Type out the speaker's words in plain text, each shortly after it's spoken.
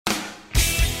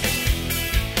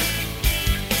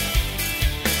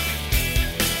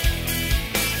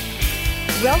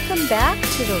Welcome back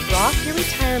to the Rock Your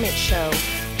Retirement Show.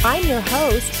 I'm your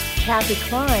host, Kathy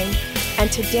Klein,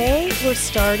 and today we're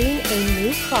starting a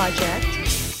new project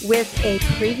with a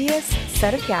previous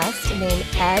set of guests named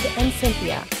Ed and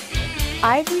Cynthia.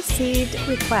 I've received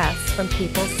requests from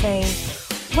people saying,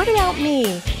 what about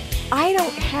me? I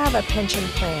don't have a pension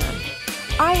plan.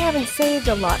 I haven't saved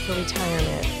a lot for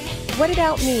retirement. What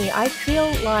about me? I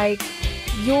feel like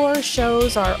your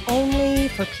shows are only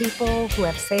for people who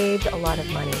have saved a lot of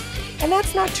money. And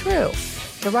that's not true.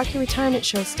 The Rock Your Retirement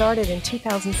Show started in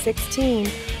 2016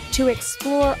 to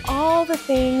explore all the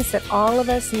things that all of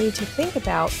us need to think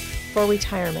about for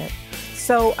retirement.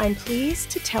 So I'm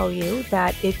pleased to tell you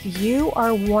that if you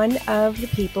are one of the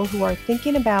people who are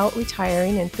thinking about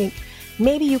retiring and think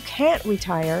maybe you can't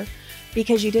retire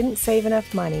because you didn't save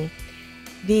enough money,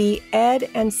 the Ed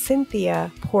and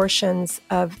Cynthia portions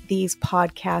of these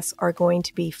podcasts are going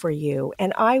to be for you.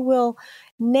 And I will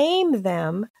name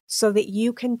them so that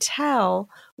you can tell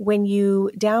when you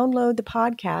download the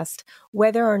podcast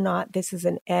whether or not this is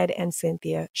an Ed and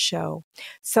Cynthia show.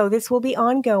 So this will be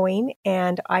ongoing,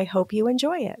 and I hope you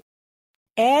enjoy it.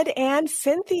 Ed and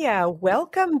Cynthia,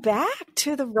 welcome back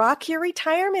to the Rock Your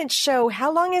Retirement Show.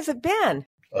 How long has it been?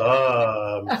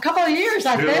 A couple of years,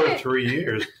 I think. 2 or 3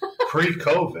 years,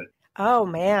 pre-COVID. Oh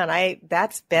man,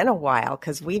 that's been a while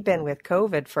because we've been with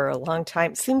COVID for a long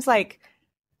time. Seems like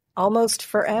almost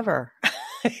forever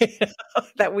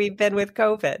that we've been with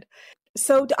COVID.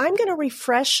 So I'm going to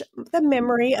refresh the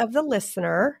memory of the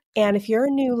listener. And if you're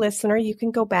a new listener, you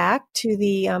can go back to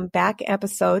the back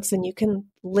episodes and you can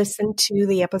listen to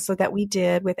the episode that we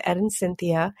did with Ed and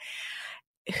Cynthia,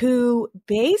 who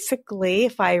basically,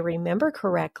 if I remember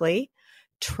correctly,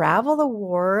 travel the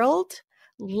world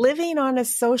living on a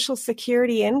Social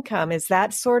Security income. Is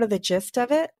that sort of the gist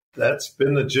of it? That's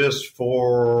been the gist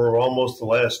for almost the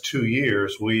last 2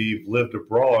 years. We've lived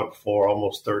abroad for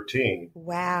almost 13.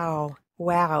 Wow.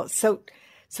 So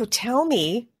tell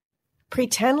me,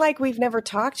 pretend like we've never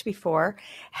talked before.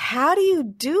 How do you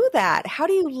do that? How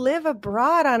do you live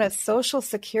abroad on a Social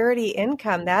Security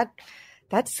income? That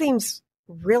seems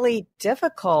really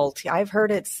difficult. I've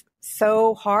heard it's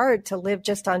so hard to live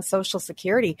just on Social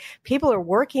Security. People are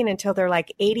working until they're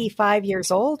like 85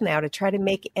 years old now to try to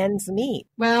make ends meet.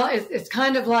 Well, it's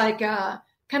kind of like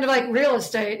real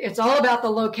estate. It's all about the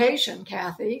location,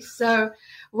 Kathy. So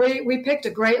we picked a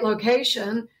great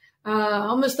location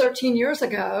almost 13 years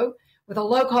ago with a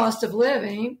low cost of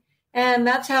living, and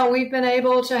that's how we've been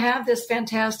able to have this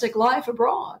fantastic life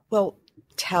abroad. Well,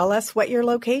 tell us what your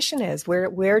location is.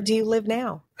 Where do you live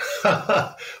now?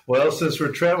 Well, since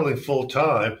we're traveling full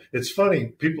time, it's funny.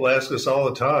 People ask us all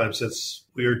the time since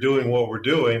we are doing what we're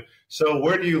doing. So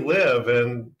where do you live?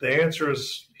 And the answer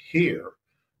is here,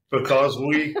 because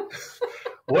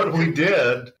what we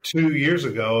did 2 years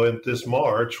ago in this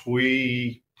March,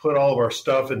 we put all of our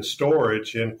stuff in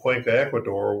storage in Cuenca,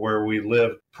 Ecuador, where we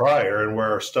lived prior and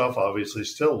where our stuff obviously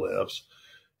still lives.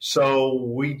 So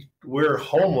we're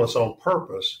homeless on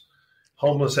purpose.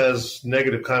 Homeless has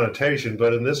negative connotation,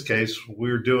 but in this case,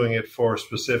 we're doing it for a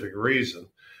specific reason.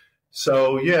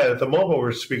 So yeah, at the moment,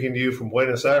 we're speaking to you from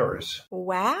Buenos Aires.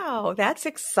 Wow, that's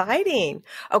exciting.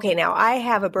 Okay, now I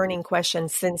have a burning question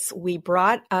since we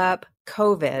brought up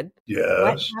COVID. Yes.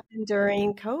 What happened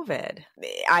during COVID?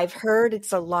 I've heard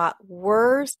it's a lot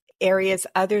worse. Areas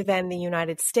other than the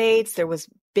United States, there was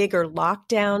bigger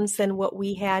lockdowns than what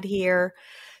we had here.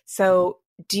 So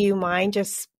do you mind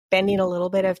just spending a little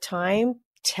bit of time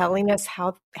telling us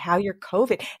how your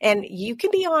COVID, and you can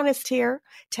be honest here,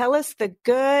 tell us the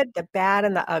good, the bad,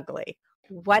 and the ugly.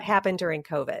 What happened during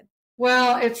COVID?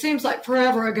 Well, it seems like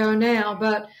forever ago now,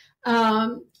 but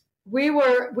we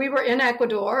were in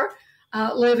Ecuador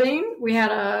living. We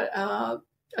had a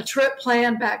trip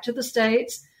planned back to the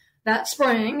States that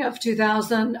spring of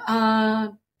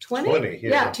 2020.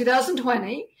 Yeah,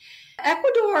 2020.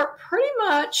 Ecuador pretty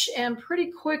much and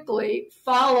pretty quickly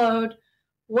followed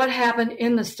what happened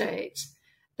in the States.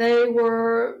 They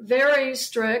were very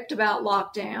strict about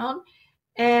lockdown,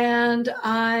 and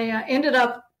I ended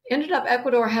up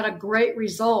Ecuador had a great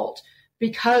result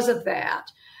because of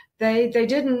that. They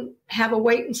didn't have a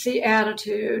wait and see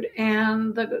attitude,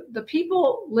 and the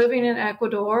people living in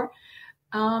Ecuador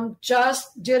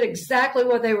just did exactly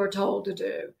what they were told to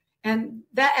do. And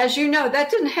that, as you know,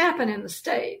 that didn't happen in the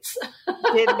States.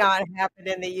 Did not happen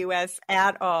in the U.S.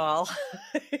 at all.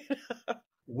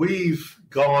 We've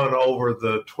gone over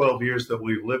the 12 years that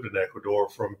we've lived in Ecuador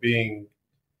from being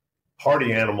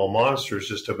party animal monsters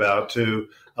just about to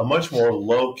a much more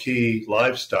low-key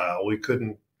lifestyle. We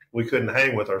couldn't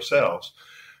hang with ourselves.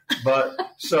 But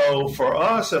so for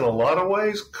us, in a lot of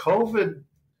ways, COVID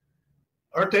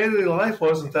our daily life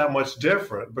wasn't that much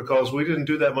different because we didn't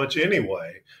do that much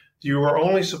anyway. You were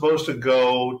only supposed to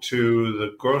go to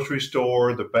the grocery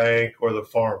store, the bank, or the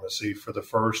pharmacy for the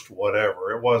first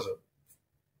whatever. It wasn't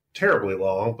terribly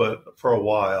long, but for a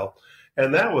while.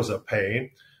 And that was a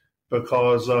pain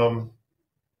because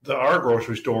our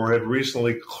grocery store had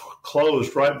recently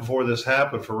closed right before this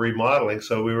happened for remodeling.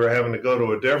 So we were having to go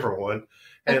to a different one.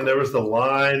 And there was the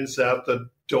lines out the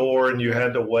door and you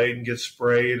had to wait and get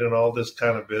sprayed and all this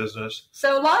kind of business.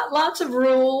 So lots of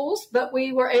rules, but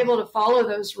we were able to follow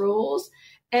those rules.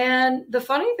 And the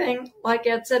funny thing, like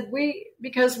Ed said,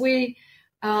 because we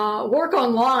work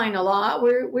online a lot,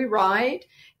 we write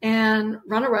and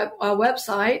run a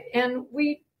website, and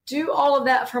we do all of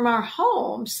that from our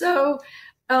home. So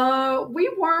we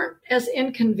weren't as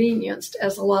inconvenienced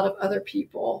as a lot of other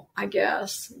people, I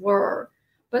guess, were.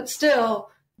 But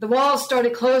still, the walls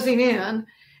started closing in.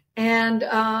 And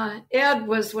Ed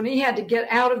was, when he had to get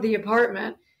out of the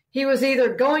apartment, he was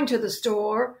either going to the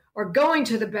store or going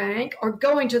to the bank or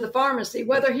going to the pharmacy,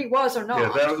 whether he was or not.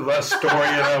 Yeah, that was my story,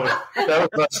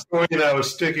 and I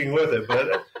was sticking with it.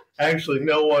 But actually,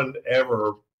 no one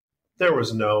ever, there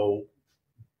was no,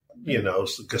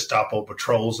 Gestapo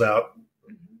patrols out.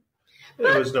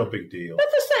 It was no big deal. But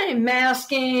the same,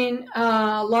 masking,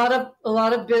 a lot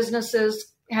of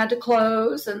businesses had to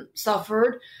close and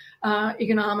suffered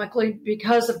economically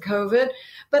because of COVID,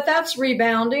 but that's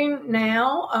rebounding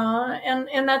now,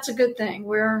 and that's a good thing.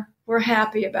 We're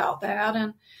happy about that,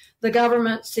 and the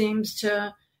government seems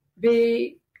to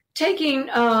be taking,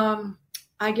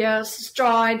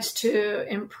 strides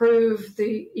to improve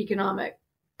the economic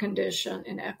condition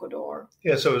in Ecuador.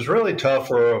 Yeah, so it was really tough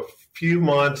for a few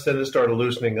months, then it started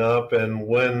loosening up, and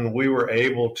when we were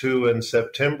able to, in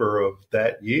September of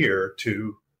that year,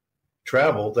 to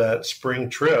travel, that spring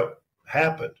trip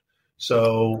happened.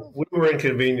 So we were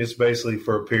inconvenienced basically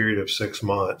for a period of 6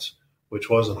 months, which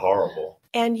wasn't horrible.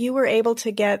 And you were able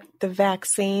to get the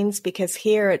vaccines, because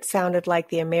here it sounded like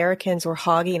the Americans were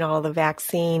hogging all the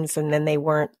vaccines and then they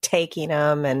weren't taking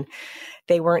them and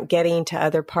they weren't getting to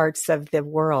other parts of the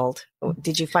world.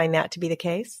 Did you find that to be the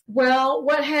case? Well,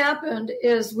 what happened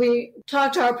is we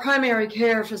talked to our primary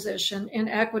care physician in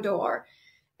Ecuador,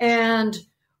 and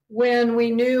when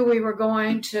we knew we were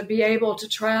going to be able to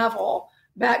travel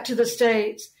back to the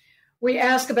States, we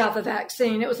asked about the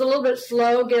vaccine. It was a little bit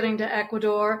slow getting to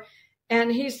Ecuador,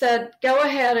 and he said, go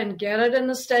ahead and get it in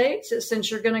the States since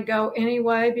you're going to go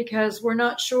anyway, because we're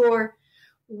not sure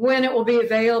when it will be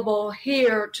available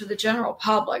here to the general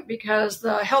public, because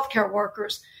the healthcare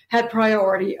workers had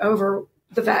priority over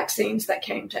the vaccines that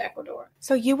came to Ecuador.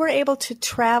 So you were able to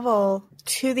travel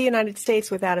to the United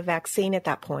States without a vaccine at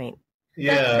that point?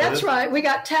 Yeah, that's right. We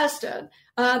got tested.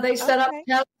 They set up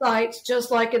test sites just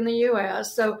like in the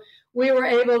U.S. So we were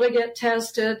able to get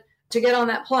tested to get on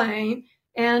that plane,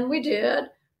 and we did.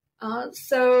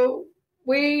 So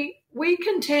we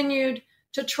continued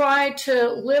to try to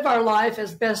live our life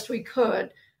as best we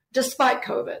could, despite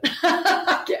COVID,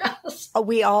 I guess. Oh,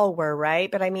 we all were,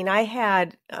 right? But I mean, I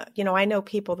had, I know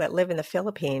people that live in the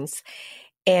Philippines,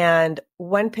 and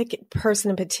one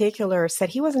person in particular said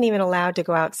he wasn't even allowed to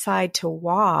go outside to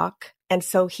walk. And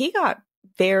so he got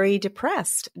very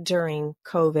depressed during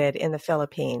COVID in the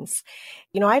Philippines.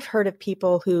 I've heard of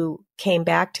people who came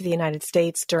back to the United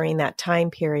States during that time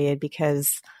period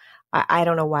because I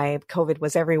don't know why COVID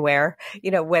was everywhere,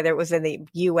 whether it was in the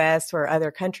U.S. or other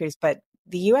countries, but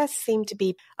the U.S. seemed to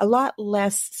be a lot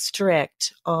less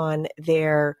strict on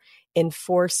their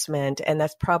enforcement. And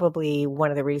that's probably one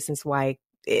of the reasons why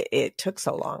it took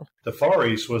so long. The Far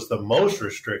East was the most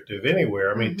restrictive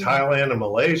anywhere. I mean, Thailand and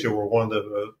Malaysia were one of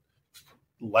the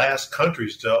last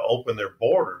countries to open their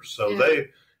borders. So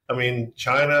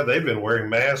China, they've been wearing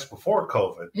masks before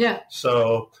COVID. Yeah.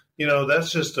 So,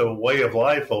 that's just a way of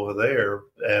life over there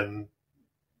and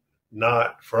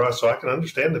not for us. So I can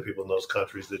understand the people in those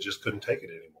countries that just couldn't take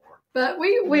it anymore. But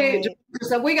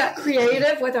we got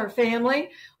creative with our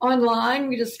family online.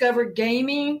 We discovered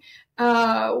gaming.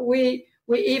 We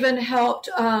even helped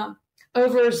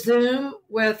over Zoom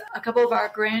with a couple of our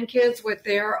grandkids with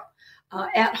their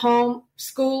at-home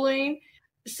schooling.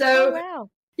 So, wow.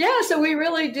 Yeah, so we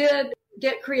really did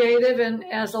get creative, and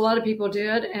as a lot of people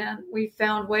did, and we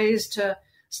found ways to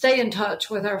stay in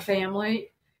touch with our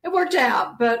family. It worked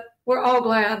out, but we're all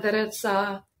glad that it's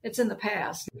in the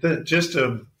past. Just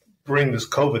to bring this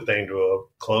COVID thing to a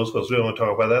close, because we don't want to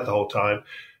talk about that the whole time,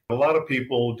 a lot of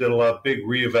people did a lot of big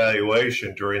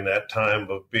reevaluation during that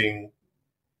time of being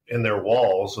in their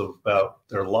walls about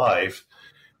their life.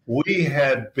 We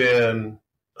had been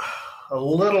a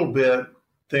little bit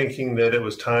thinking that it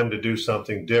was time to do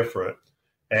something different.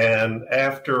 And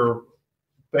after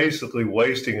basically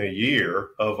wasting a year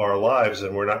of our lives,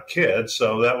 and we're not kids,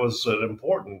 so that was an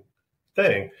important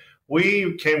thing,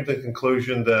 we came to the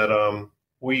conclusion that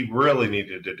we really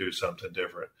needed to do something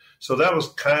different. So that was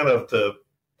kind of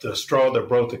the straw that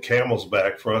broke the camel's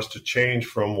back for us to change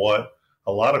from what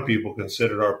a lot of people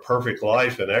considered our perfect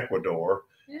life in Ecuador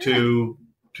to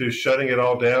shutting it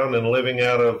all down and living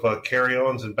out of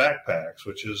carry-ons and backpacks,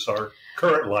 which is our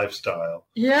current lifestyle.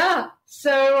 Yeah.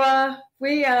 So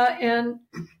we in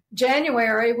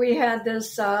January, we had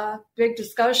this big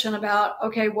discussion about,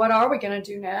 okay, what are we going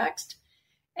to do next?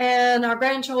 And our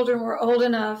grandchildren were old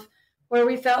enough where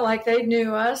we felt like they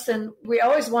knew us, and we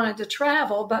always wanted to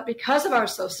travel, but because of our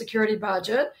Social Security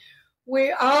budget,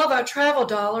 all of our travel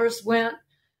dollars went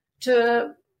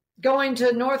to going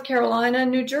to North Carolina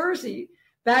and New Jersey,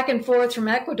 back and forth from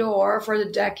Ecuador for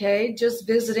the decade, just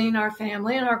visiting our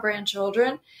family and our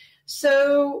grandchildren.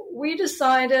 So we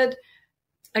decided,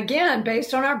 again,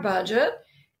 based on our budget,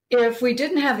 if we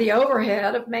didn't have the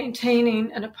overhead of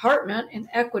maintaining an apartment in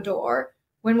Ecuador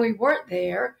when we weren't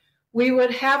there, we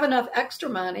would have enough extra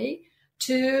money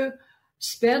to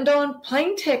spend on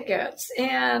plane tickets.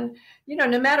 And,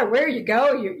 no matter where you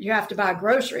go, you have to buy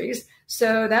groceries.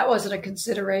 So that wasn't a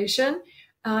consideration.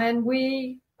 And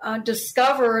we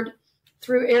discovered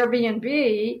through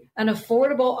Airbnb an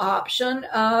affordable option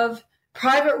of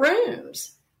private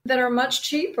rooms that are much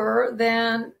cheaper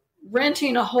than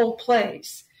renting a whole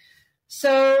place.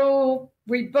 So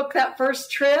we booked that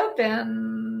first trip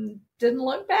and didn't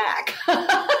look back.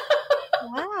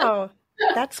 Wow,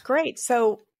 that's great.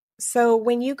 So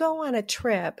when you go on a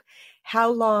trip,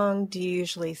 how long do you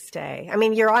usually stay? I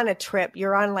mean, you're on a trip,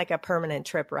 you're on like a permanent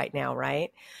trip right now,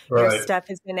 right? Right. Your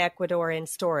stuff is in Ecuador in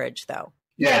storage, though.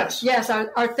 Yes. Yes,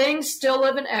 our things still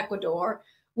live in Ecuador.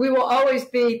 We will always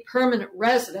be permanent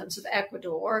residents of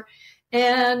Ecuador.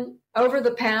 And over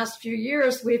the past few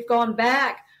years, we've gone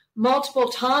back multiple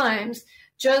times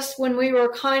just when we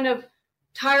were kind of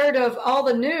tired of all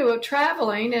the new of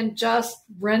traveling and just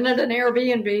rented an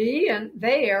Airbnb and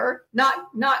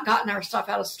not gotten our stuff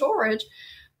out of storage,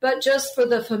 but just for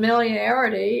the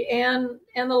familiarity and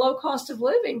the low cost of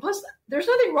living. Plus, there's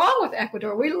nothing wrong with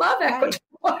Ecuador. We love Ecuador.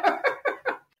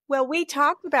 Well, we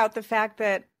talked about the fact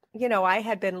that, I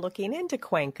had been looking into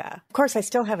Cuenca. Of course, I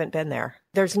still haven't been there.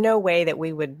 There's no way that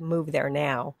we would move there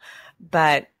now,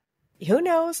 but who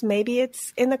knows? Maybe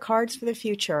it's in the cards for the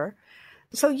future.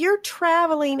 So you're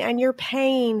traveling and you're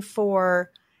paying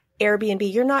for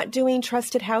Airbnb. You're not doing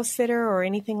trusted house sitter or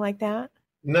anything like that?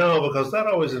 No, because that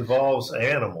always involves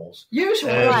animals.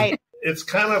 Usually. And right. It's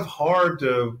kind of hard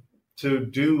to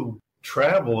do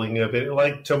traveling a bit.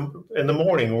 Like in the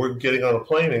morning, we're getting on a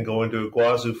plane and going to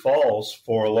Iguazu Falls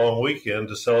for a long weekend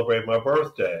to celebrate my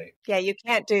birthday. Yeah, you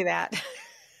can't do that.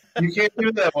 You can't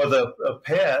do that with a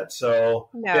pet, so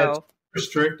No. It's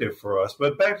restrictive for us.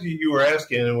 But back to you were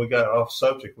asking, and we got off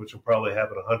subject, which will probably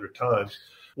happen 100 times.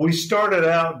 We started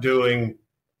out doing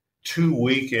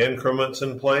 2-week increments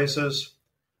in places.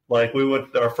 Like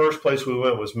our first place we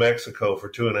went was Mexico for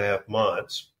 2.5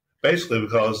 months, basically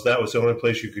because that was the only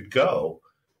place you could go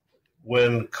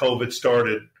when COVID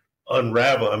started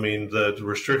unraveling. The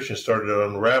restrictions started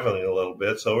unraveling a little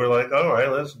bit. So we're like, all right,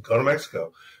 let's go to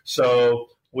Mexico. So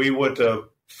we went to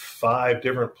 5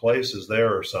 different places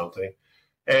there or something.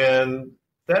 And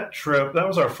that trip, that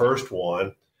was our first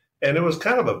one. And it was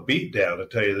kind of a beatdown, to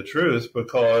tell you the truth,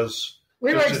 because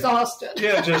we were exhausted.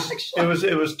 Yeah,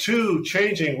 it was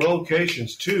changing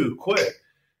locations too quick.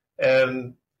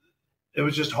 And it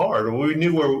was just hard. We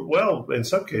knew in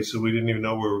some cases we didn't even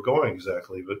know where we were going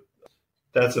exactly, but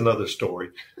that's another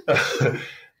story.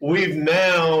 We've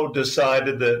now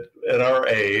decided that at our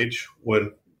age,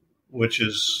 which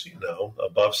is,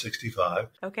 above 65.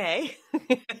 Okay.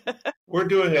 We're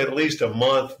doing at least a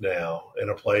month now in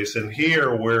a place. And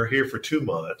we're here for 2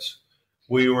 months.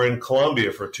 We were in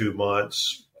Colombia for 2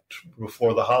 months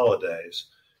before the holidays.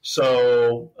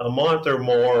 So a month or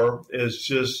more is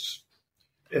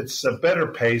it's a better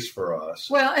pace for us.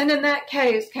 Well, and in that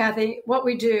case, Kathy, what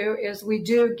we do is we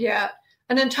do get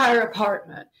an entire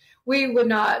apartment. We would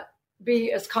not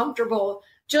be as comfortable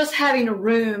just having a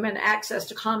room and access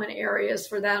to common areas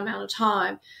for that amount of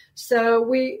time. So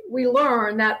we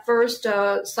learned that first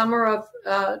summer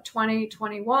of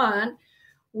 2021,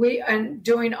 and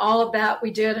doing all of that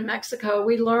we did in Mexico,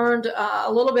 we learned a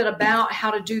little bit about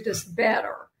how to do this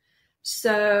better.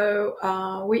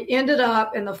 So we ended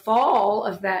up in the fall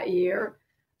of that year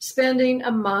spending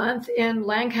a month in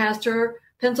Lancaster,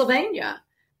 Pennsylvania.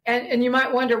 And you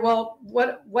might wonder, well,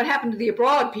 what happened to the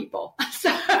abroad people?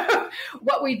 So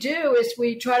what we do is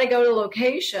we try to go to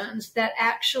locations that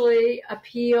actually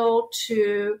appeal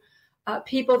to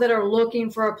people that are looking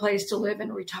for a place to live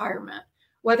in retirement,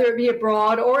 whether it be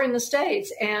abroad or in the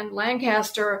States. And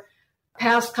Lancaster,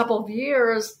 past couple of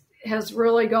years, has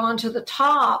really gone to the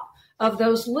top of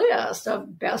those lists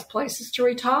of best places to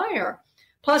retire.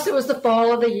 Plus, it was the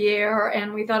fall of the year,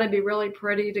 and we thought it'd be really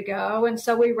pretty to go. And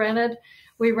so we rented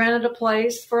a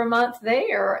place for a month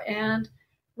there and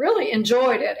really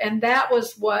enjoyed it. And that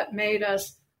was what made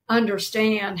us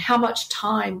understand how much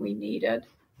time we needed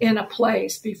in a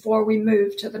place before we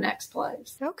moved to the next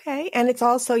place. Okay. And it's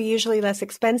also usually less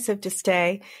expensive to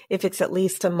stay if it's at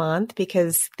least a month,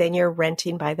 because then you're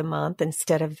renting by the month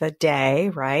instead of the day,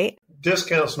 right?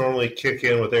 Discounts normally kick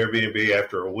in with Airbnb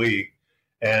after a week,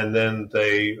 and then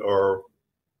they are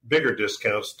bigger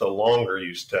discounts the longer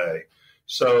you stay.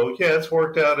 So, yeah, it's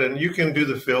worked out, and you can do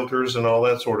the filters and all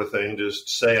that sort of thing. Just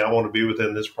say, I want to be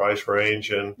within this price range,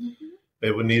 and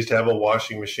it needs to have a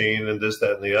washing machine and this,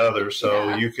 that, and the other.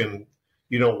 So you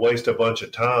don't waste a bunch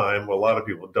of time. Well, a lot of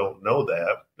people don't know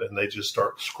that, and they just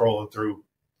start scrolling through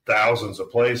thousands of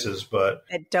places. But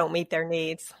that don't meet their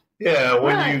needs. Yeah,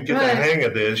 when you get the hang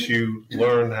of this, you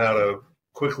learn how to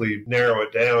quickly narrow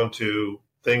it down to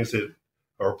things that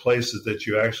are places that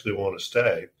you actually want to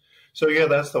stay. So, yeah,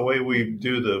 that's the way we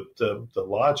do the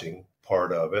lodging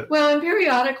part of it. Well, and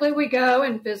periodically we go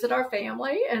and visit our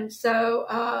family. And so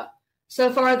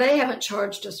far they haven't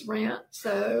charged us rent.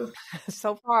 So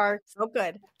far, so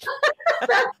good.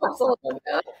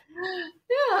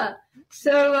 Yeah.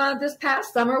 So this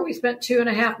past summer, we spent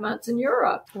 2.5 months in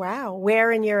Europe. Wow.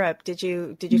 Where in Europe? Did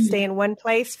you stay in one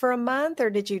place for a month, or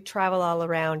did you travel all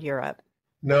around Europe?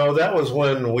 No, that was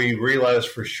when we realized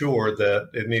for sure that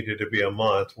it needed to be a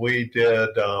month. We did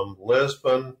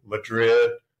Lisbon,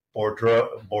 Madrid,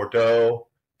 Bordeaux,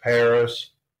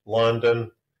 Paris,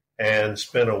 London, and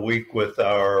spent a week with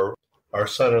our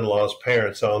son-in-law's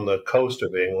parents on the coast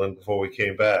of England before we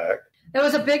came back. That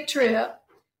was a big trip.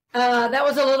 That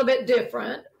was a little bit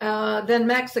different than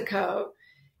Mexico,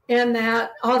 in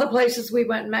that all the places we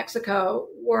went in Mexico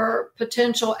were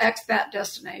potential expat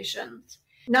destinations.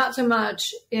 Not so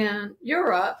much in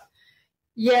Europe.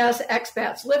 Yes,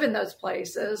 expats live in those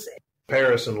places.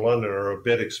 Paris and London are a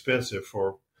bit expensive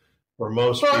for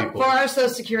most people. For our Social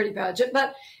Security budget.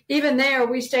 But even there,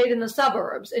 we stayed in the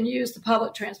suburbs and used the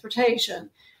public transportation.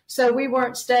 So we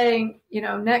weren't staying,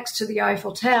 next to the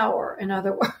Eiffel Tower, in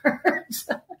other words.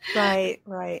 Right.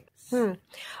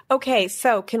 Okay,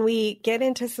 so can we get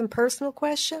into some personal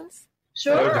questions?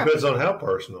 Sure. Well, it depends on how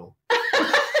personal.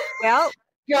 Well,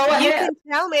 go ahead.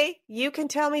 You can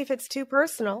tell me if it's too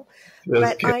personal.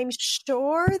 But I'm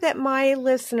sure that my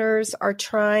listeners are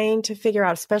trying to figure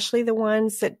out, especially the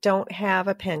ones that don't have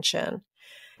a pension.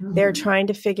 They're trying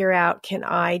to figure out, can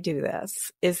I do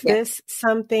this? Is this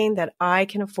something that I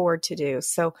can afford to do?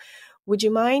 So would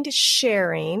you mind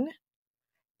sharing?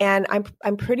 And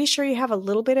I'm pretty sure you have a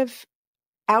little bit of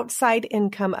outside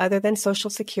income other than Social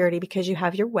Security, because you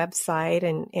have your website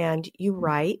and you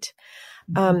write.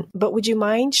 But would you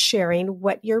mind sharing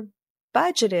what your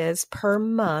budget is per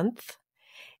month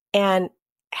and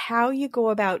how you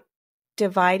go about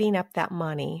dividing up that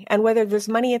money, and whether there's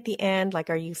money at the end? Like,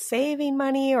 are you saving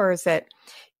money, or is it,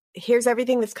 here's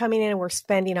everything that's coming in and we're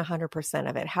spending 100%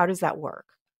 of it? How does that work?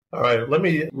 All right, let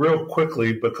me real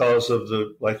quickly, because of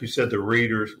like you said, the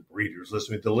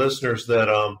the listeners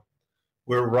that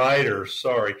we're writers.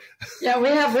 Sorry. Yeah, we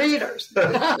have readers.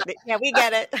 Yeah, we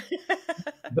get it.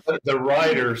 The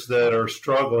writers that are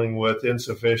struggling with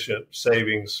insufficient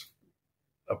savings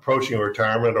approaching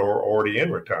retirement or already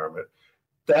in retirement.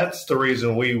 That's the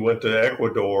reason we went to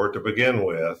Ecuador to begin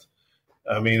with.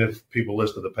 I mean, if people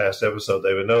listen to the past episode,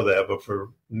 they would know that. But for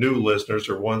new listeners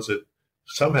or ones that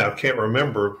somehow can't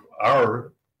remember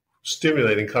our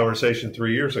stimulating conversation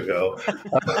 3 years ago,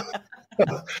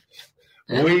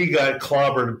 we got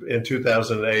clobbered in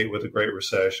 2008 with the Great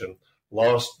Recession.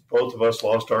 Both of us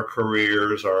lost our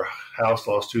careers. Our house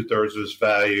lost 2/3 of its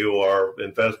value. Our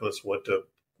investments went to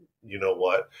you know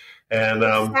what. And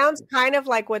sounds kind of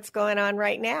like what's going on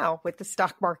right now with the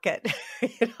stock market.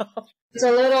 It's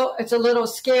a little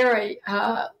scary.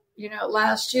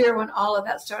 Last year when all of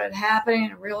that started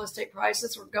happening and real estate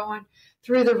prices were going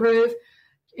through the roof,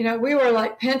 we were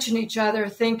like pinching each other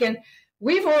thinking,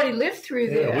 we've already lived through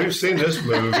this. Yeah, we've seen this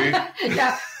movie.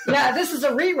 yeah, this is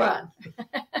a rerun.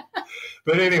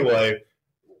 But anyway,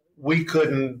 we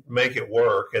couldn't make it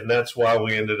work, and that's why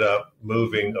we ended up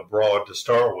moving abroad to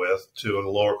start with to a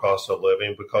lower cost of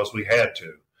living, because we had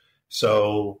to.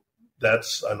 So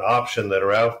that's an option that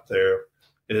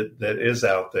is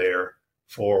out there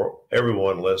for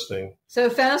everyone listening. So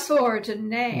fast forward to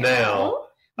now.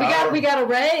 We got a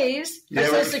raise. For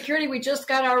Social Security, we just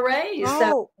got our raise.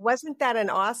 Oh, wasn't that an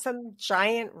awesome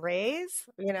giant raise?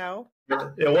 You know,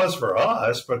 it was for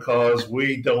us because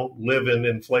we don't live in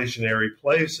inflationary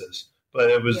places. But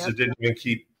it was it didn't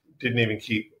even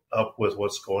keep up with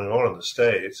what's going on in the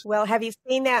States. Well, have you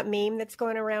seen that meme that's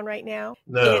going around right now?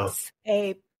 No.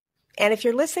 And if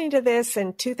you're listening to this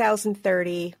in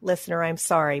 2030, listener, I'm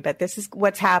sorry, but this is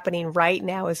what's happening right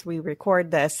now as we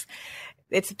record this.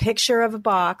 It's a picture of a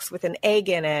box with an egg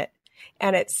in it,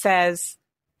 and it says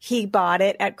he bought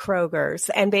it at Kroger's.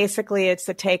 And basically it's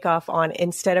a takeoff on,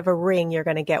 instead of a ring, you're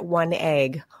going to get one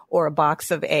egg or a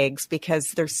box of eggs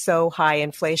because there's so high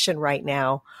inflation right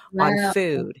now on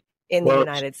food in the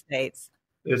United States.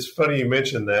 It's funny you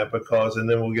mentioned that because, and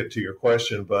then we'll get to your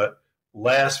question, but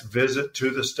last visit to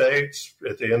the States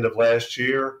at the end of last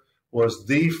year was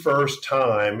the first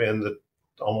time in the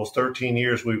almost 13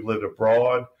 years we've lived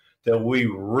abroad that we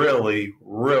really,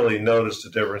 really noticed a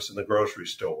difference in the grocery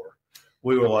store.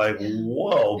 We were like,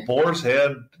 whoa, Boar's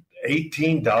Head,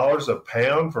 $18 a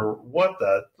pound for what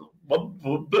the?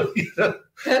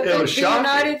 It was shocking. The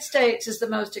United States is the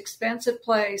most expensive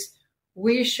place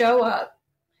we show up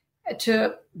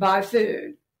to buy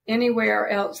food anywhere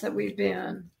else that we've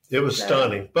been. It was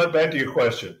stunning. But back to your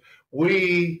question.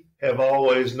 We have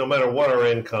always, no matter what our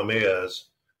income is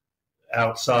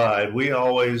outside, we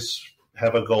always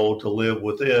have a goal to live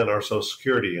within our Social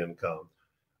Security income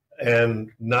and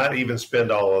not even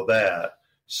spend all of that.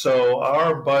 So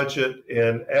our budget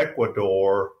in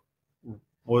Ecuador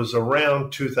was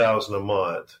around $2,000 a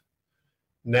month.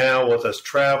 Now with us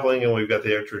traveling and we've got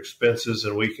the extra expenses,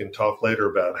 and we can talk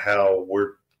later about how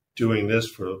we're doing this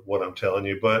for what I'm telling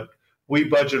you, but we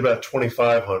budget about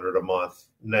 $2,500 a month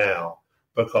now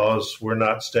because we're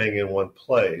not staying in one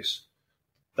place.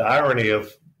 The irony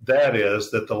of that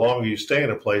is that the longer you stay in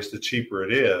a place, the cheaper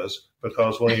it is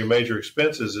because one of your major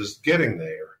expenses is getting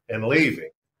there and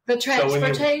leaving. The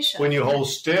transportation. So when you hold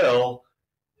still,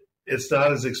 it's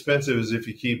not as expensive as if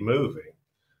you keep moving.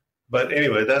 But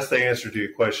anyway, that's the answer to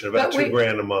your question, about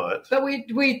 $2,000 a month. But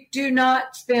we do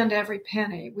not spend every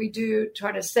penny. We do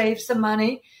try to save some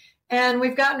money. And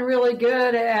we've gotten really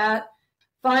good at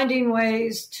finding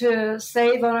ways to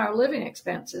save on our living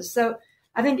expenses. So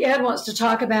I think Ed wants to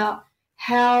talk about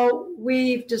how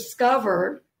we've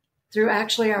discovered, through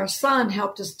actually our son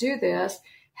helped us do this,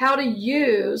 how to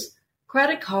use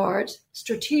credit cards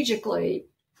strategically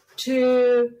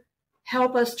to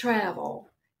help us travel.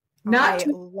 I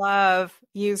love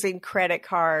using credit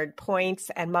card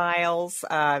points and miles,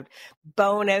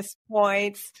 bonus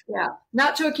points. Yeah,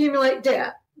 not to accumulate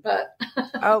debt, but.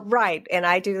 Oh, right. And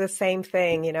I do the same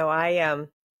thing. You know, I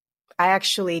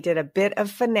actually did a bit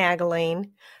of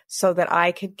finagling so that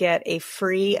I could get a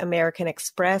free American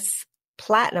Express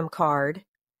Platinum card.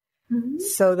 Mm-hmm.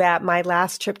 So that my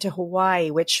last trip to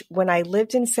Hawaii, which when I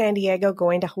lived in San Diego,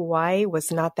 going to Hawaii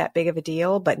was not that big of a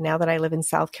deal. But now that I live in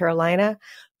South Carolina,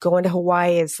 going to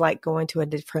Hawaii is like going to a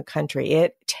different country.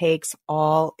 It takes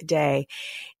all day.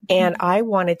 Mm-hmm. And I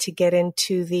wanted to get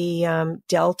into the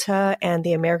Delta and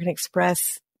the American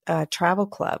Express travel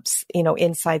clubs, you know,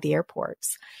 inside the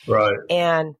airports. Right.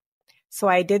 And so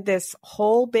I did this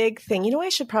whole big thing. You know, I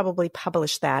should probably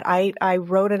publish that. I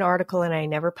wrote an article and I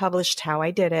never published how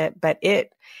I did it, but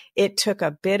it took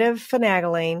a bit of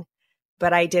finagling,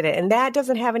 but I did it. And that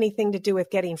doesn't have anything to do with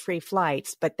getting free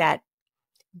flights, but that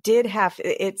did have,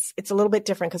 it's a little bit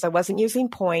different because I wasn't using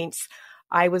points.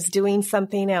 I was doing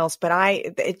something else, but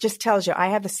it just tells you I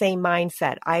have the same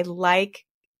mindset. I like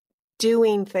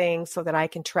doing things so that I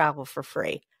can travel for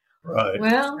free. Right.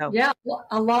 Well, yeah,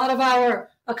 a lot of our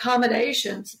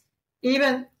accommodations,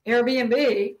 even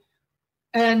Airbnb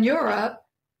in Europe,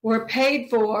 were paid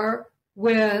for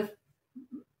with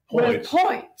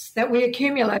points that we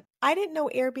accumulate. I didn't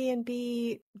know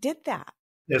Airbnb did that.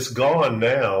 It's gone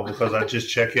now because I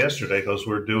just checked yesterday because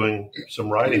we're doing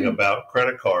some writing about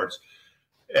credit cards.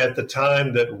 At the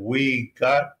time that we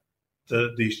got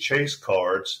these Chase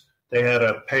cards, they had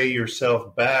a pay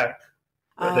yourself back.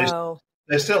 Oh.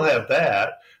 They still have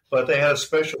that, but they had a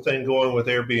special thing going with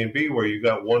Airbnb where you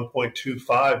got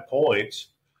 1.25 points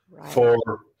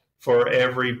for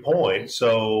every point.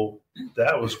 So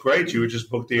that was great. You would just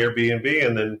book the Airbnb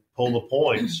and then pull the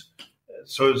points.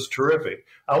 So it's terrific.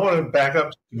 I want to back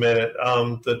up a minute.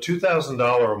 The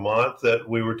 $2,000 a month that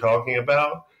we were talking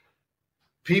about,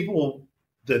 people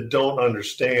that don't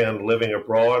understand living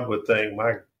abroad would think,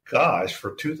 my gosh,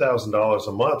 for $2,000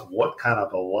 a month, what kind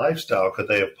of a lifestyle could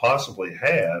they have possibly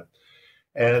had?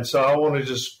 And so I want to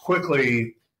just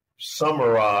quickly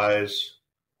summarize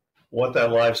what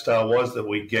that lifestyle was that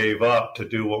we gave up to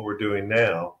do what we're doing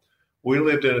now. We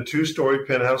lived in a 2-story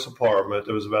penthouse apartment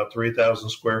that was about 3,000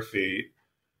 square feet.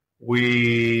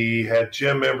 We had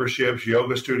gym memberships,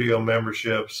 yoga studio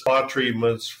memberships, spa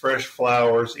treatments, fresh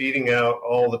flowers, eating out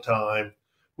all the time.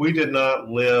 We did not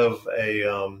live a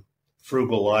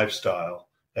frugal lifestyle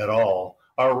at all.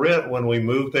 Our rent when we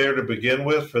moved there to begin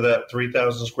with for that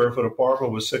 3,000 square foot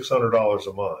apartment was $600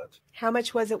 a month. How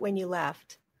much was it when you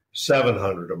left?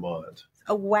 $700 a month.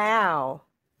 Oh, wow.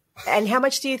 And how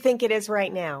much do you think it is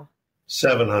right now?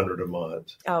 $700 a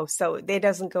month. Oh, so it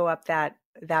doesn't go up that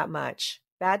much.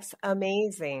 That's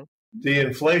amazing. The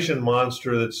inflation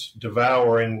monster that's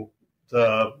devouring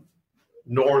the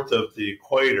north of the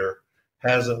equator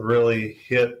hasn't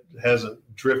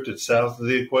drifted south of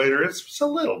the equator. It's a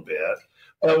little bit.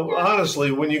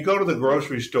 Honestly, when you go to the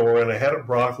grocery store and a head of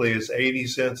broccoli is 80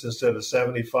 cents instead of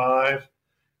 75,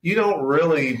 you don't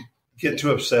really get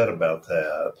too upset about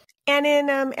that. And in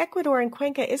Ecuador and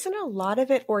Cuenca, isn't a lot of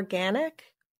it organic?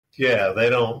 Yeah, they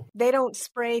don't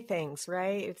spray things,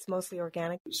 right? It's mostly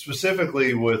organic.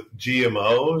 Specifically with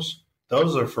GMOs,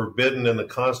 those are forbidden in the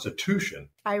Constitution.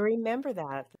 I remember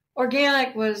that.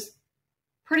 Organic was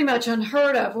pretty much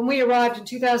unheard of when we arrived in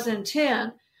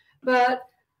 2010, but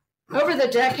over the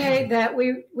decade that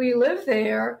we lived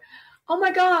there, oh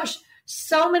my gosh,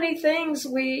 so many things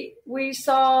we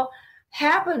saw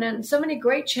happen and so many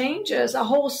great changes. A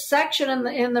whole section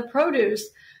in the produce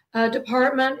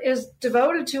department is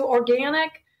devoted to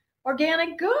organic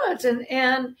goods,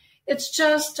 and it's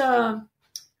just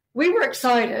we were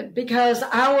excited because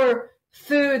our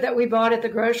food that we bought at the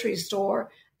grocery store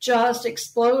just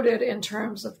exploded in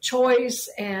terms of choice,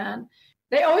 and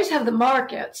they always have the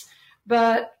markets,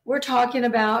 but we're talking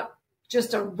about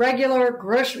just a regular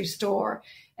grocery store,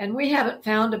 and we haven't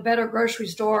found a better grocery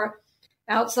store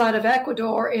outside of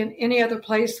Ecuador in any other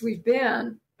place we've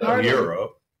been.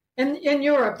 Europe. In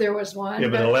Europe, there was one. Yeah,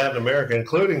 but in Latin America,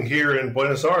 including here in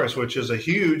Buenos Aires, which is a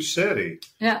huge city.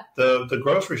 Yeah. The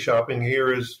grocery shopping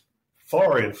here is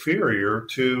far inferior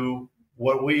to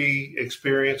what we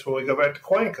experience when we go back to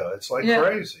Cuenca. It's like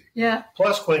crazy. Yeah.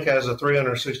 Plus, Cuenca has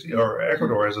Ecuador has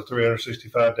a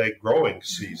 365-day growing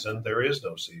season. There is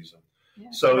no season. Yeah.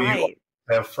 So you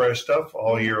have fresh stuff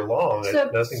all year long.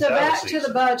 So back to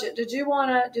the budget. Did you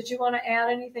want to add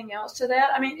anything else to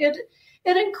that? I mean,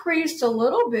 it increased a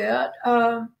little bit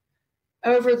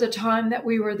over the time that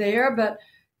we were there, but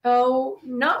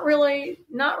not really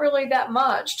that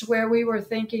much to where we were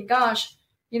thinking, gosh,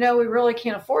 we really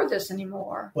can't afford this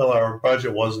anymore. Well, our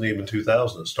budget wasn't even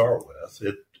 $2,000 to start with.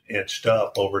 It inched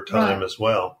up over time as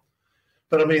well.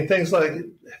 But I mean, things like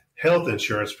health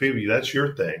insurance, people, that's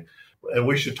your thing. And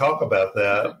we should talk about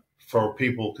that for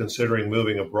people considering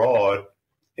moving abroad.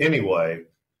 Anyway,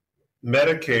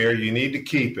 Medicare, you need to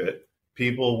keep it.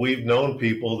 We've known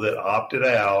people that opted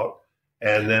out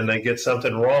and then they get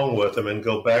something wrong with them and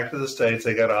go back to the States.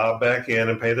 They got to opt back in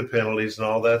and pay the penalties and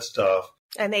all that stuff.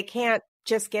 And they can't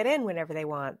just get in whenever they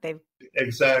want.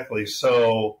 Exactly.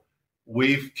 So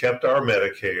we've kept our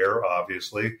Medicare,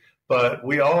 obviously, but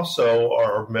we also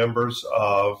are members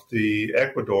of the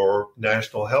Ecuador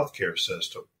National Healthcare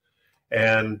System.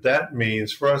 And that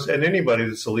means for us, and anybody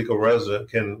that's a legal resident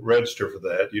can register for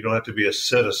that. You don't have to be a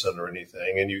citizen or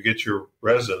anything, and you get your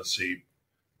residency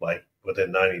like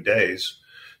within 90 days.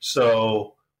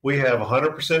 So we have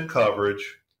 100%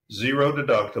 coverage, zero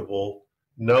deductible,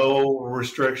 no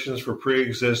restrictions for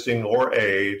pre-existing or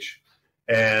age.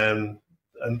 And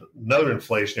another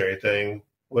inflationary thing,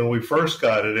 when we first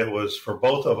got it, it was for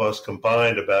both of us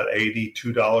combined about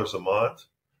 $82 a month.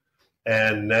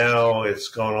 And now it's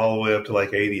gone all the way up to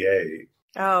like 88.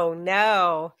 Oh,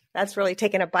 no. That's really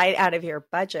taking a bite out of your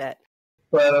budget.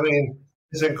 But I mean,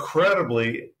 it's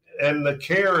incredibly, and the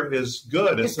care is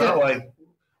good. It's not like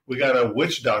we got a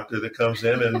witch doctor that comes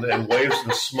in and waves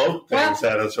some smoke things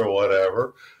at us or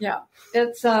whatever. Yeah,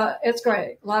 it's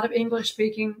great. A lot of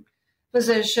English-speaking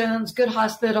physicians, good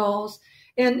hospitals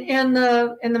in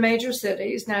the major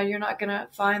cities. Now, you're not going to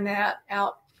find that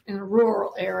out in a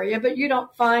rural area, but you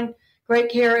don't find great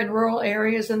care in rural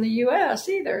areas in the U.S.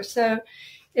 either. So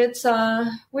it's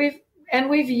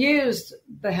we've used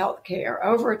the health care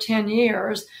over 10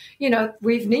 years.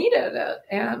 We've needed it,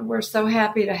 and we're so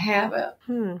happy to have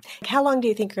it. How long do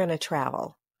you think you're going to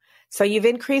travel? So you've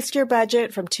increased your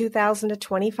budget from $2,000 to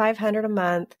 $2,500 a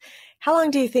month. How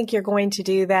long do you think you're going to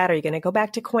do that? Are you going to go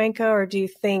back to Cuenca, or do you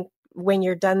think when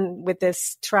you're done with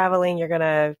this traveling, you're going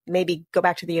to maybe go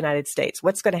back to the United States?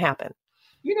 What's going to happen?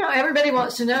 Everybody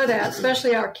wants to know that,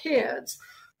 especially our kids.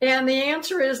 And the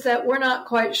answer is that we're not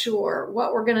quite sure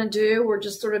what we're going to do. We're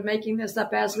just sort of making this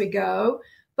up as we go.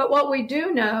 But what we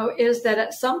do know is that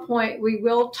at some point we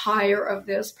will tire of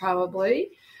this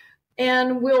probably,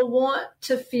 and we'll want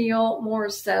to feel more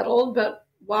settled. But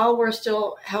while we're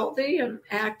still healthy and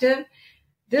active,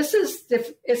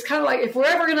 it's kind of like, if we're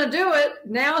ever going to do it,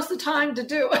 now's the time to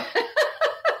do it.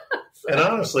 And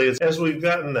honestly, as we've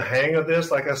gotten the hang of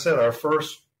this, like I said, our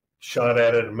first shot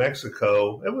at it in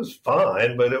Mexico, it was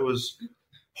fine, but it was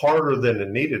harder than it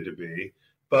needed to be.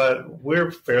 But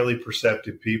we're fairly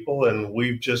perceptive people, and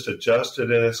we've just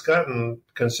adjusted, and it's gotten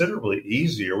considerably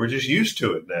easier. We're just used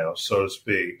to it now, so to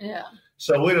speak. Yeah.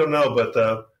 So we don't know, but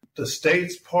the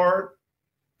States part,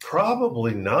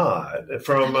 probably not.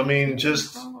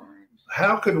 Just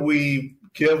how could we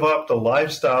give up the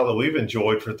lifestyle that we've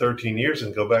enjoyed for 13 years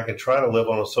and go back and try to live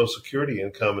on a Social Security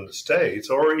income in the States,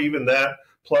 or even that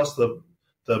plus the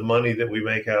money that we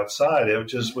make outside? It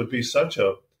just would be such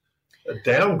a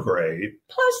downgrade.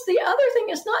 Plus, the other thing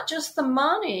is not just the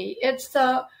money. It's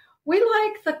we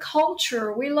like the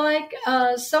culture. We like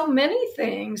so many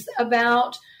things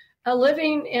about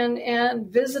living in and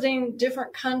visiting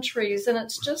different countries, and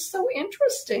it's just so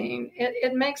interesting.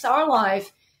 It makes our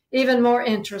life even more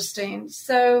interesting.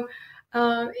 So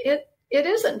it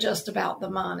isn't just about the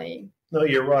money. No,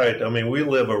 you're right. I mean, we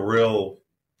live a real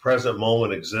present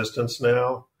moment existence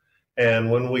now.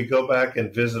 And when we go back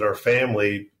and visit our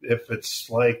family, if it's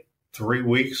like 3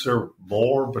 weeks or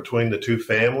more between the two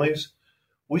families,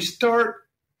 we start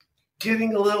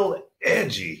getting a little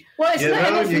edgy. Well, you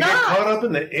get caught up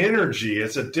in the energy.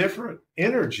 It's a different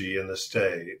energy in the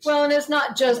States. Well, and it's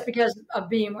not just because of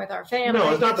being with our family.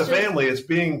 No, it's not the family. It's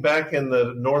being back in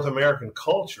the North American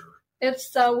culture.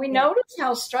 It's we notice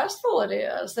how stressful it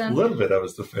is. And a little bit of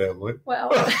it's the family. Well,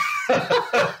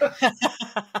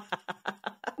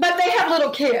 but they have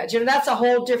little kids. That's a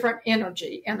whole different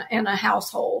energy in a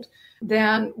household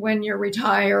than when you're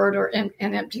retired or in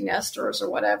empty nesters or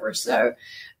whatever. So,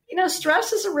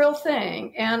 stress is a real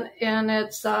thing, and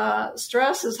it's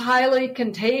stress is highly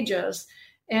contagious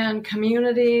in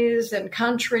communities and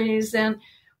countries, and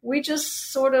we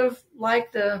just sort of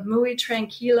like the muy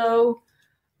tranquilo,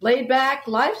 laid back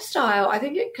lifestyle. I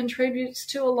think it contributes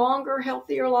to a longer,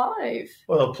 healthier life.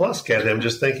 Well, plus, Kathy, I'm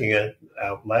just thinking it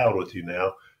out loud with you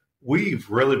now. We've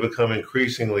really become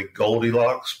increasingly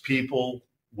Goldilocks people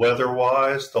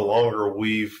weather-wise. The longer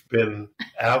we've been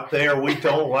out there, we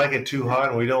don't like it too hot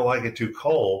and we don't like it too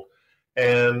cold.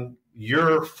 And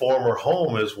your former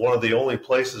home is one of the only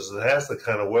places that has the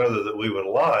kind of weather that we would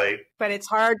like. But it's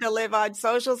hard to live on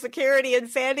Social Security in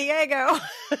San Diego.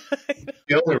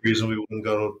 The only reason we wouldn't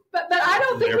go to But I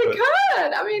don't think we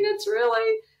could. I mean, it's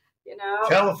really,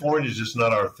 California is just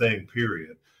not our thing,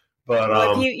 period. But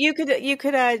well, you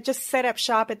could just set up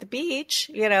shop at the beach.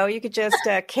 You could just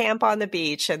camp on the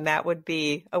beach, and that would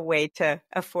be a way to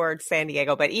afford San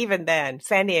Diego. But even then,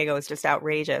 San Diego is just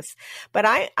outrageous. But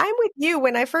I'm with you.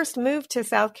 When I first moved to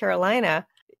South Carolina,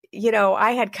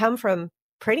 I had come from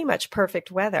pretty much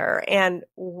perfect weather, and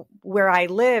where I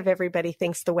live, everybody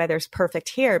thinks the weather's perfect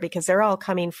here because they're all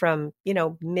coming from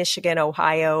Michigan,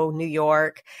 Ohio, New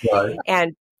York, right.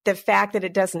 And the fact that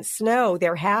it doesn't snow,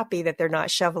 they're happy that they're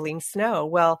not shoveling snow.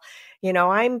 Well,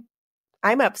 I'm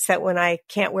upset when I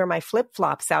can't wear my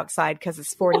flip-flops outside because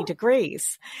it's 40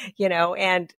 degrees,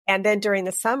 and then during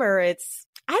the summer,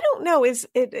 I don't know, is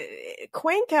it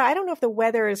Cuenca? I don't know if the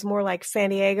weather is more like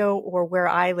San Diego or where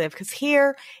I live, because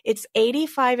here it's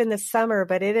 85 in the summer,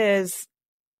 but it is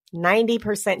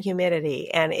 90%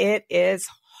 humidity and it is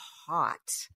hot.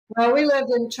 Well, we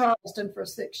lived in Charleston for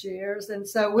 6 years, and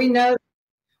so we know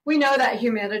that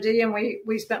humidity, and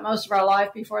we spent most of our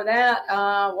life before that,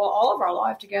 all of our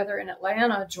life together in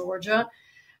Atlanta, Georgia.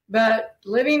 But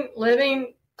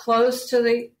living close to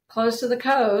the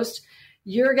coast,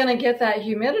 you're going to get that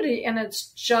humidity, and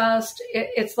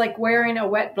it's like wearing a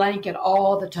wet blanket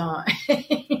all the time.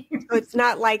 So it's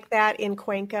not like that in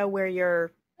Cuenca where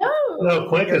you're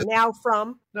Cuenca's now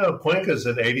from? No, Cuenca's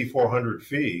at 8,400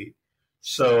 feet.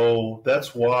 So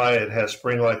that's why it has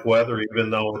spring-like weather,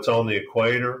 even though it's on the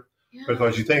equator,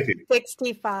 because you think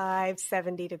 65,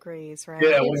 70 degrees, right?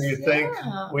 Yeah, when you think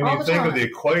of the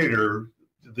equator,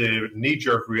 the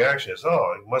knee-jerk reaction is,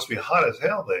 it must be hot as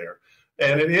hell there,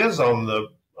 and it is on the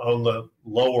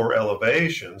lower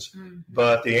elevations. Mm-hmm.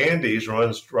 But the Andes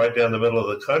runs right down the middle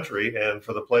of the country, and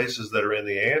for the places that are in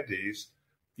the Andes,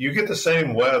 you get the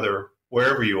same weather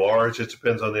wherever you are. It just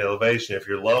depends on the elevation. If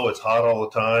you're low, it's hot all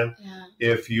the time. Yeah.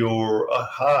 If you're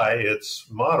high, it's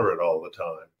moderate all the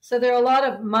time. So there are a lot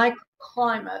of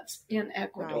microclimates in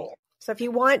Ecuador. Right. So if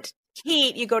you want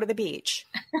heat, you go to the beach.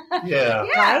 Yeah.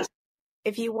 Right?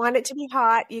 If you want it to be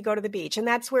hot, you go to the beach. And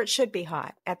that's where it should be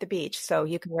hot, at the beach. So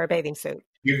you can wear a bathing suit.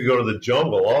 You could go to the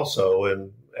jungle also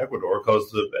in Ecuador because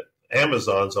the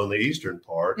Amazon's on the eastern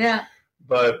part. Yeah.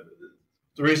 But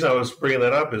the reason I was bringing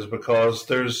that up is because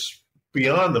there's,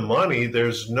 beyond the money,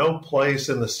 there's no place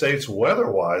in the States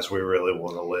weather-wise we really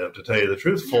want to live, to tell you the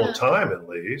truth, full time at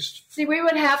least. See, we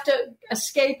would have to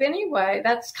escape anyway.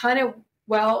 That's kind of,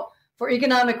 well, for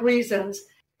economic reasons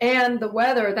and the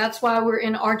weather. That's why we're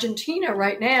in Argentina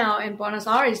right now, in Buenos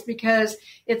Aires, because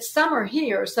it's summer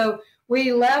here. So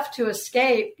we left to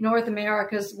escape North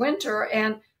America's winter,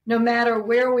 and no matter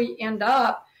where we end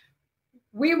up,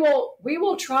 we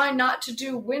will try not to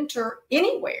do winter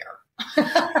anywhere.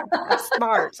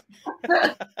 Smart.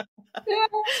 Yeah.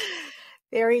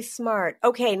 Very smart.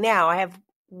 Okay, now I have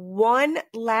one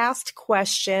last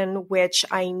question, which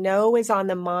I know is on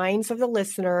the minds of the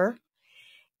listener,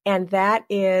 and that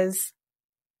is,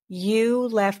 you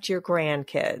left your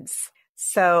grandkids.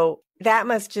 So that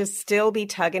must just still be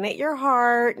tugging at your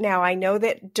heart. Now, I know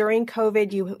that during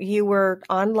COVID, you were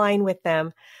online with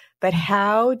them, but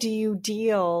how do you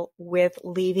deal with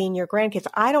leaving your grandkids?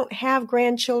 I don't have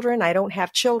grandchildren. I don't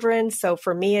have children. So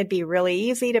for me, it'd be really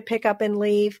easy to pick up and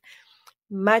leave.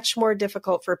 Much more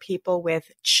difficult for people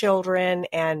with children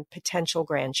and potential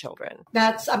grandchildren.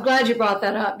 I'm glad you brought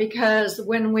that up, because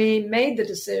when we made the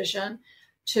decision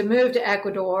to move to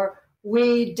Ecuador,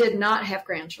 we did not have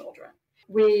grandchildren.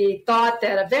 We thought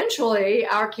that eventually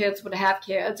our kids would have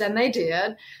kids, and they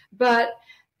did, but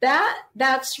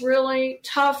that's really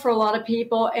tough for a lot of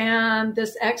people. And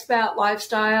this expat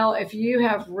lifestyle, if you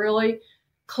have really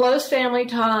close family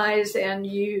ties and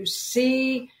you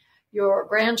see your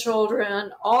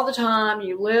grandchildren all the time,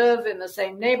 you live in the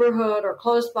same neighborhood or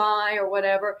close by or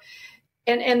whatever,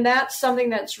 and that's something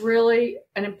that's really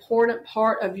an important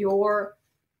part of your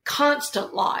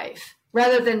constant life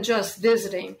rather than just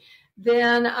visiting,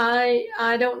 then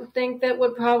I don't think that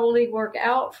would probably work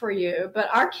out for you. But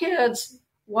our kids,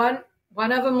 one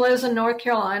of them lives in North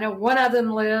Carolina, one of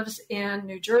them lives in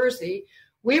New Jersey.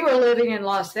 We were living in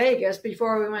Las Vegas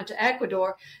before we went to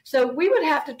Ecuador. So we would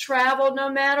have to travel no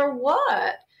matter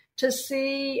what to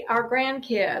see our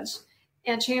grandkids.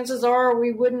 And chances are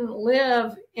we wouldn't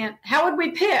live in, how would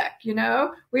we pick?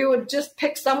 We would just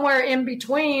pick somewhere in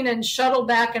between and shuttle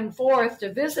back and forth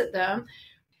to visit them.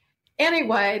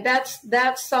 Anyway,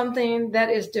 that's something that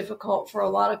is difficult for a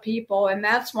lot of people. And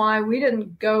that's why we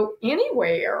didn't go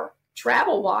anywhere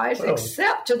travel-wise,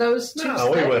 except to those two states.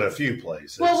 We went a few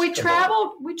places. Well, we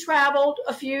traveled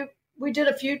a few, we did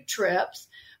a few trips,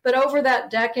 but over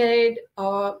that decade,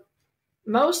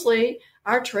 mostly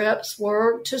our trips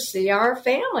were to see our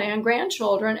family and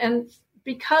grandchildren. And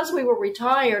because we were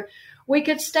retired, we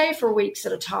could stay for weeks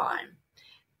at a time.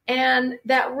 And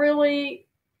that really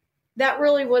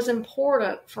was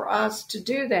important for us to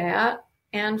do that,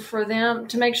 and for them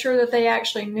to make sure that they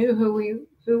actually knew who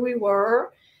we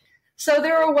were. So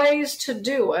there are ways to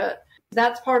do it.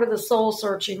 That's part of the soul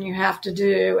searching you have to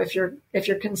do if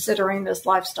you're considering this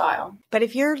lifestyle. But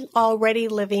if you're already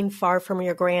living far from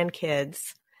your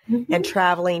grandkids and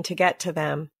traveling to get to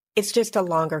them, it's just a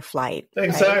longer flight.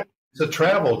 Exactly. Right? It's a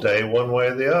travel day one way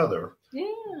or the other. Yeah.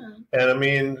 And I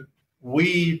mean,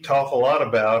 we talk a lot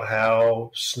about how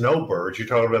snowbirds, you're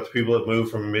talking about the people that move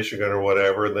from Michigan or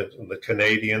whatever, the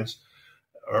Canadians,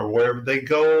 or wherever, they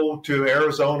go to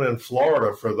Arizona and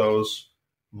Florida for those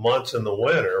months in the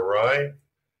winter, right?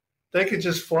 They could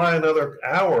just fly another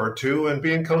hour or two and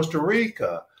be in Costa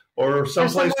Rica or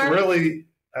someplace really,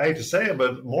 I hate to say it,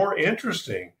 but more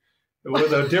interesting,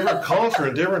 with a different culture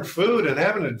and different food, and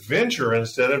have an adventure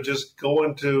instead of just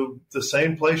going to the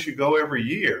same place you go every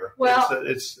year. Well,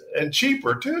 it's and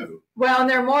cheaper too. Well, and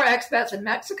there are more expats in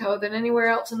Mexico than anywhere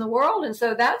else in the world, and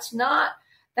so that's not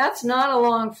a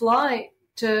long flight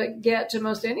to get to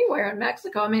most anywhere in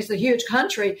Mexico. I mean, it's a huge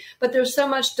country, but there's so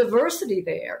much diversity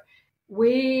there.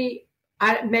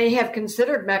 I may have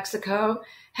considered Mexico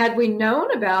had we known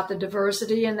about the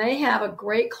diversity, and they have a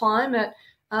great climate.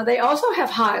 They also have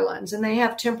highlands, and they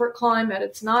have temperate climate.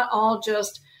 It's not all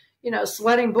just,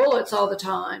 sweating bullets all the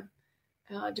time.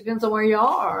 It depends on where you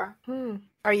are.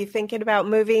 Are you thinking about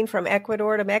moving from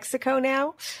Ecuador to Mexico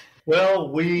now? Well,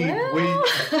 we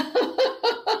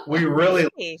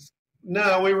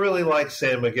really like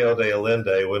San Miguel de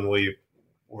Allende when we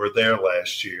were there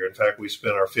last year. In fact, we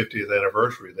spent our 50th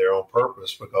anniversary there on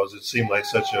purpose because it seemed like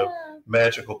such a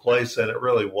magical place, and it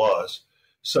really was.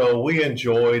 So we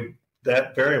enjoyed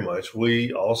that very much.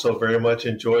 We also very much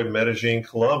enjoyed Medellin,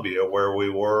 Colombia, where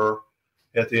we were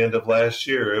at the end of last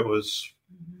year. It was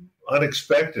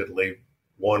unexpectedly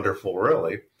wonderful,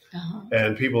 really.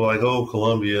 And people are like, oh,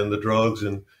 Colombia and the drugs,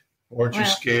 and weren't you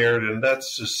scared? And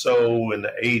that's just so in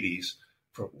the 80s.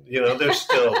 They're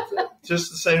still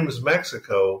just the same as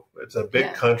Mexico. It's a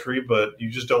big country, but you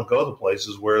just don't go to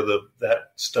places where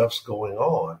that stuff's going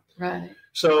on. Right.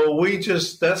 So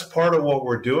that's part of what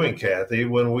we're doing, Kathy.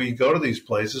 When we go to these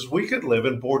places, we could live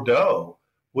in Bordeaux.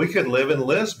 We could live in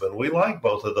Lisbon. We like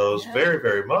both of those very,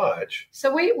 very much.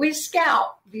 So we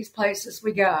scout these places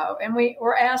we go, and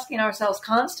we're asking ourselves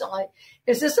constantly,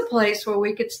 is this a place where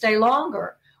we could stay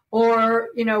longer? Or,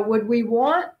 would we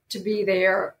want to be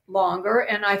there longer?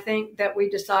 And I think that we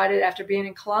decided after being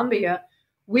in Colombia,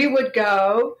 we would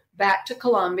go back to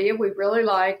Colombia. We really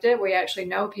liked it. We actually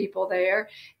know people there.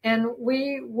 And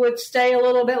we would stay a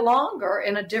little bit longer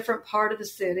in a different part of the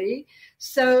city.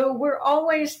 So we're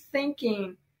always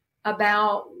thinking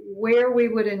about where we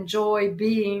would enjoy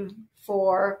being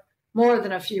for more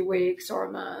than a few weeks or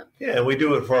a month. Yeah, and we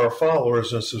do it for our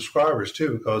followers and subscribers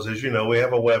too, because as you know, we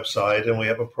have a website and we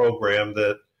have a program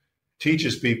that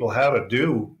teaches people how to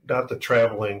do, not the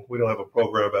traveling. We don't have a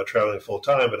program about traveling full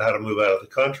time, but how to move out of the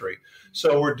country.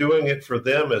 So we're doing it for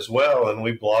them as well. And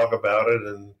we blog about it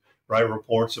and write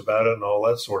reports about it and all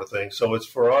that sort of thing. So it's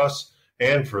for us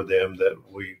and for them that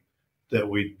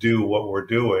we do what we're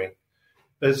doing.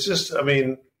 It's just,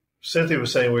 Cynthia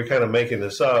was saying we're kind of making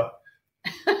this up.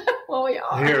 Well, we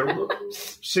are. Here,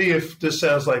 see if this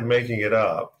sounds like making it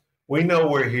up. We know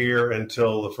we're here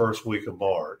until the first week of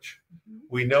March. Mm-hmm.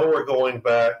 We know we're going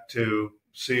back to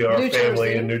see our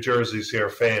family in New Jersey, see our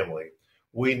family.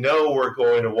 We know we're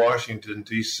going to Washington,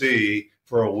 D.C.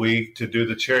 for a week to do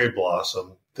the cherry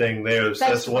blossom thing there.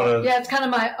 That's one of, it's kind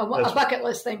of a bucket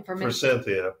list thing for me. For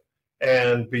Cynthia.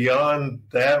 And beyond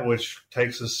that, which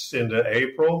takes us into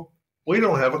April, we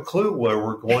don't have a clue where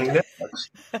we're going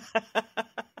next.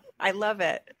 I love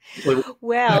it.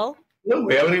 Well,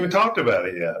 we haven't even talked about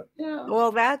it yet. Yeah.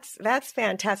 Well, that's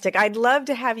fantastic. I'd love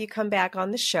to have you come back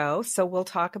on the show. So we'll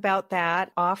talk about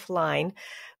that offline.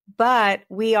 But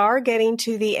we are getting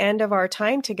to the end of our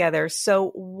time together. So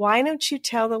why don't you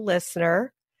tell the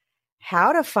listener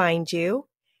how to find you,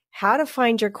 how to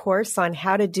find your course on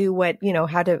how to do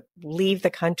how to leave the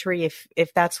country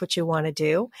if that's what you want to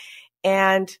do,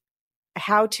 and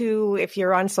how to, if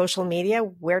you're on social media,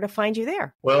 where to find you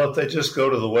there. Well, if they just go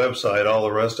to the website, all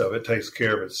the rest of it takes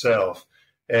care of itself.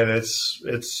 And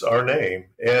it's our name,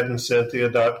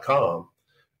 edandcynthia.com.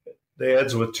 The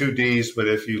Ed's with 2 D's, but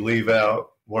if you leave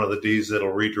out one of the D's,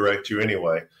 it'll redirect you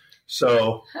anyway.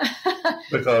 So,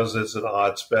 because it's an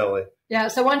odd spelling. Yeah.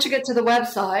 So once you get to the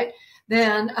website,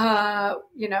 then,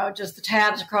 just the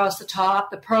tabs across the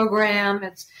top, the program,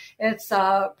 it's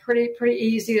pretty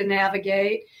easy to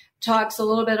navigate. Talks a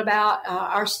little bit about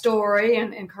our story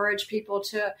and encourage people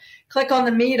to click on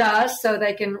the Meet Us so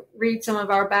they can read some of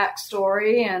our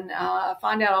backstory and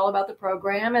find out all about the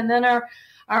program. And then our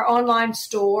online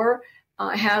store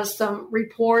has some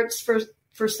reports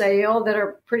for sale that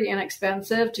are pretty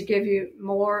inexpensive to give you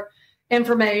more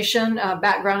information,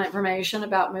 background information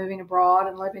about moving abroad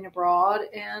and living abroad.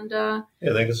 And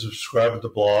they can subscribe to the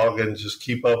blog and just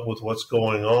keep up with what's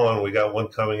going on. We got one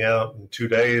coming out in 2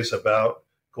 days about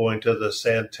going to the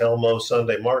San Telmo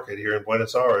Sunday Market here in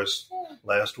Buenos Aires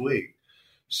last week.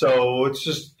 So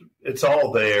it's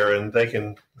all there, and they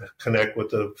can connect with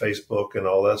the Facebook and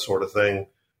all that sort of thing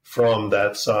from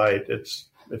that site.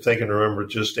 If they can remember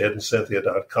just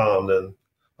edandcynthia.com, then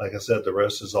like I said, the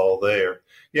rest is all there.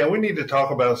 Yeah, we need to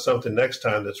talk about something next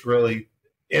time that's really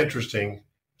interesting.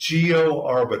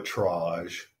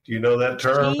 Geo-arbitrage. Do you know that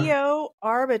term?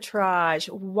 Geo-arbitrage.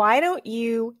 Why don't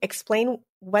you explain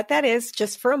what that is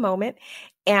just for a moment?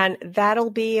 And that'll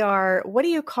be our, what do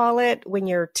you call it when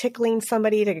you're tickling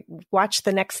somebody to watch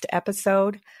the next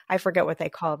episode? I forget what they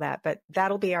call that, but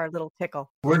that'll be our little tickle.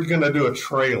 We're going to do a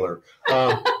trailer.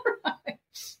 Right.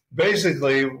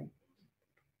 Basically,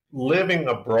 living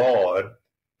abroad,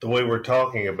 the way we're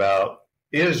talking about,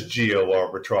 is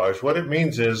geo-arbitrage. What it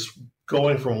means is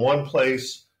going from one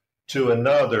place to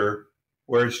another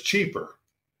where it's cheaper.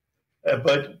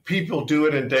 But people do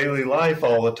it in daily life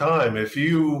all the time. If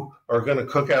you are going to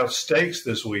cook out steaks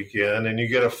this weekend and you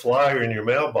get a flyer in your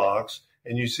mailbox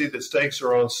and you see that steaks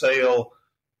are on sale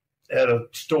at a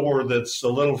store that's a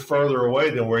little further away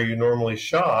than where you normally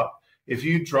shop, if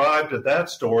you drive to that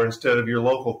store instead of your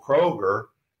local Kroger,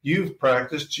 you've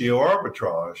practiced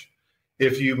geo-arbitrage.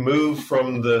 If you move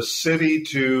from the city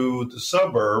to the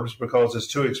suburbs because it's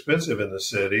too expensive in the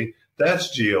city, that's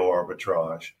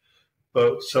geo-arbitrage.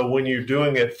 But so when you're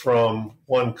doing it from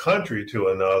one country to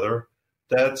another,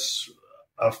 that's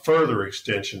a further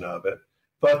extension of it.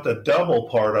 But the double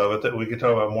part of it that we can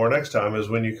talk about more next time is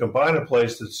when you combine a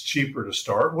place that's cheaper to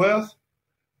start with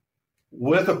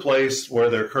with a place where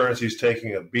their currency is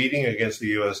taking a beating against the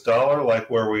U.S. dollar, like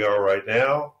where we are right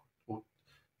now.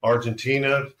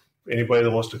 Argentina, anybody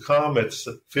that wants to come, it's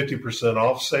 50%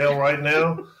 off sale right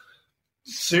now.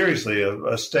 Seriously,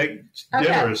 a steak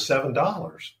dinner is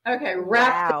 $7. Okay,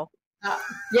 wow.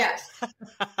 Yes.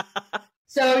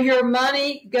 So your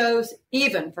money goes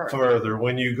even further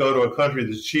when you go to a country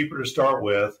that's cheaper to start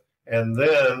with, and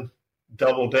then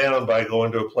double down by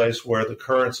going to a place where the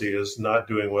currency is not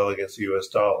doing well against the U.S.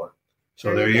 dollar.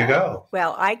 So there you go.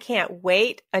 Well, I can't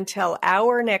wait until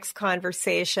our next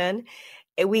conversation.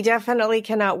 We definitely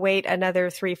cannot wait another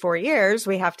 3-4 years.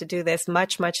 We have to do this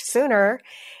much, much sooner.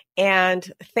 And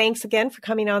thanks again for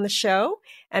coming on the show.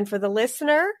 And for the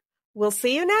listener, we'll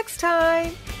see you next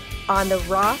time on the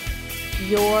Rock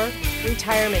Your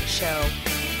Retirement Show.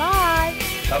 Bye.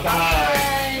 Bye-bye.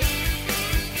 Bye.